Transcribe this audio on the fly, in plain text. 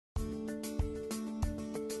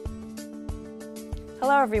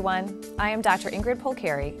Hello everyone, I am Dr. Ingrid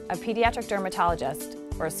Polcari, a pediatric dermatologist,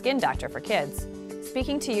 or a skin doctor for kids,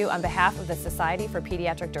 speaking to you on behalf of the Society for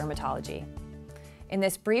Pediatric Dermatology. In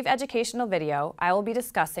this brief educational video, I will be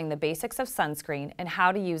discussing the basics of sunscreen and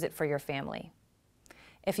how to use it for your family.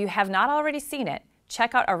 If you have not already seen it,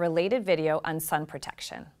 check out our related video on sun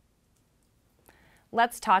protection.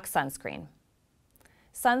 Let's talk sunscreen.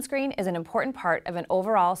 Sunscreen is an important part of an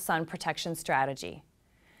overall sun protection strategy.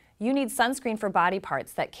 You need sunscreen for body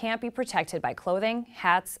parts that can't be protected by clothing,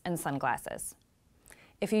 hats, and sunglasses.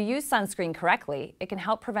 If you use sunscreen correctly, it can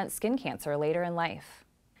help prevent skin cancer later in life.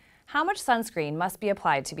 How much sunscreen must be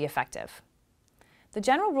applied to be effective? The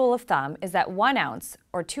general rule of thumb is that 1 ounce,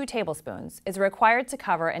 or 2 tablespoons, is required to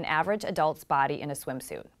cover an average adult's body in a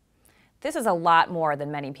swimsuit. This is a lot more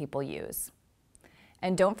than many people use.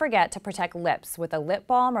 And don't forget to protect lips with a lip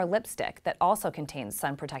balm or lipstick that also contains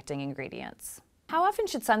sun-protecting ingredients. How often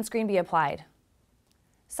should sunscreen be applied?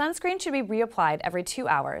 Sunscreen should be reapplied every 2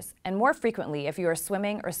 hours, and more frequently if you are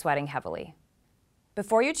swimming or sweating heavily.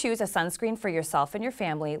 Before you choose a sunscreen for yourself and your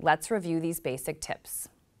family, let's review these basic tips.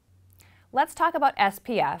 Let's talk about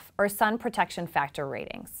SPF, or sun protection factor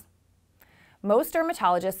ratings. Most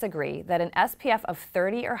dermatologists agree that an SPF of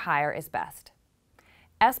 30 or higher is best.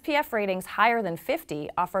 SPF ratings higher than 50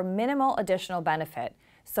 offer minimal additional benefit,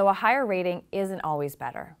 so a higher rating isn't always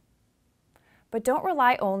better. But don't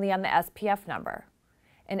rely only on the SPF number.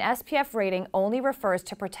 An SPF rating only refers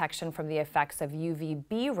to protection from the effects of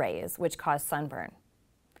UVB rays, which cause sunburn.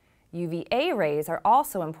 UVA rays are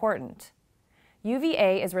also important.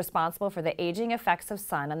 UVA is responsible for the aging effects of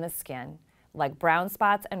sun on the skin, like brown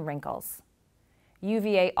spots and wrinkles.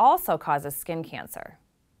 UVA also causes skin cancer.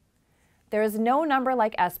 There is no number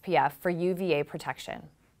like SPF for UVA protection.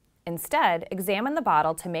 Instead, examine the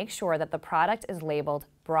bottle to make sure that the product is labeled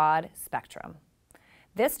broad spectrum.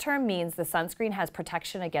 This term means the sunscreen has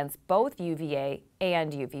protection against both UVA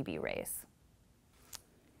and UVB rays.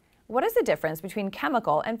 What is the difference between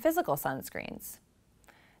chemical and physical sunscreens?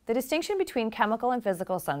 The distinction between chemical and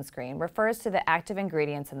physical sunscreen refers to the active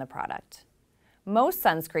ingredients in the product. Most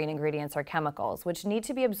sunscreen ingredients are chemicals, which need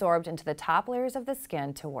to be absorbed into the top layers of the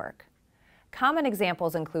skin to work. Common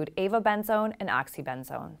examples include avobenzone and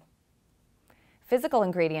oxybenzone. Physical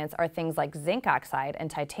ingredients are things like zinc oxide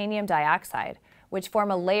and titanium dioxide, which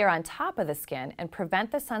form a layer on top of the skin and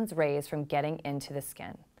prevent the sun's rays from getting into the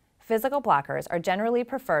skin. Physical blockers are generally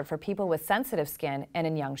preferred for people with sensitive skin and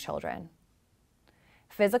in young children.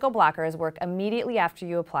 Physical blockers work immediately after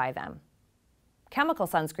you apply them. Chemical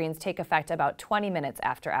sunscreens take effect about 20 minutes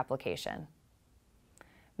after application.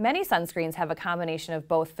 Many sunscreens have a combination of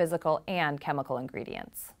both physical and chemical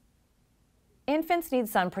ingredients. Infants need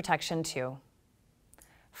sun protection too.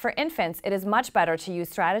 For infants, it is much better to use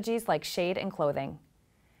strategies like shade and clothing.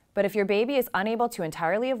 But if your baby is unable to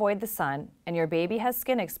entirely avoid the sun and your baby has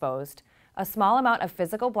skin exposed, a small amount of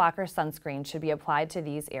physical blocker sunscreen should be applied to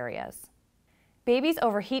these areas. Babies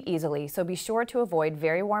overheat easily, so be sure to avoid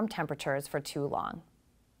very warm temperatures for too long.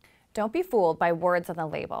 Don't be fooled by words on the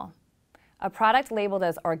label. A product labeled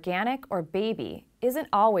as organic or baby isn't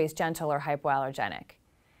always gentle or hypoallergenic.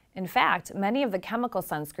 In fact, many of the chemical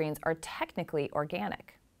sunscreens are technically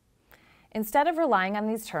organic. Instead of relying on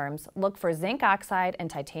these terms, look for zinc oxide and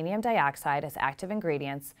titanium dioxide as active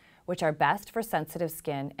ingredients, which are best for sensitive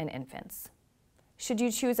skin and infants. Should you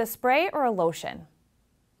choose a spray or a lotion?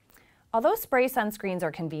 Although spray sunscreens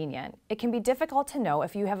are convenient, it can be difficult to know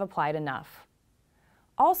if you have applied enough.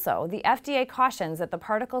 Also, the FDA cautions that the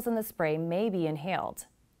particles in the spray may be inhaled.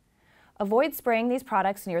 Avoid spraying these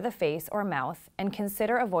products near the face or mouth and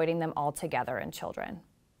consider avoiding them altogether in children.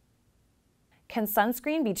 Can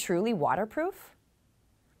sunscreen be truly waterproof?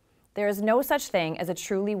 There is no such thing as a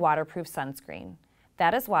truly waterproof sunscreen.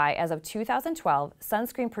 That is why, as of 2012,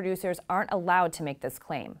 sunscreen producers aren't allowed to make this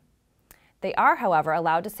claim. They are, however,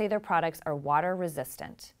 allowed to say their products are water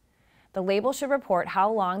resistant. The label should report how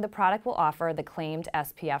long the product will offer the claimed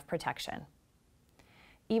SPF protection.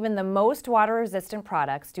 Even the most water-resistant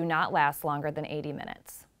products do not last longer than 80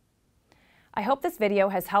 minutes. I hope this video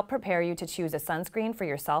has helped prepare you to choose a sunscreen for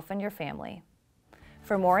yourself and your family.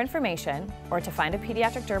 For more information, or to find a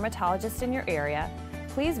pediatric dermatologist in your area,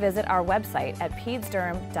 please visit our website at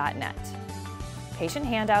pedsderm.net. Patient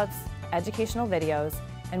handouts, educational videos,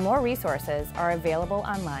 and more resources are available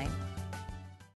online.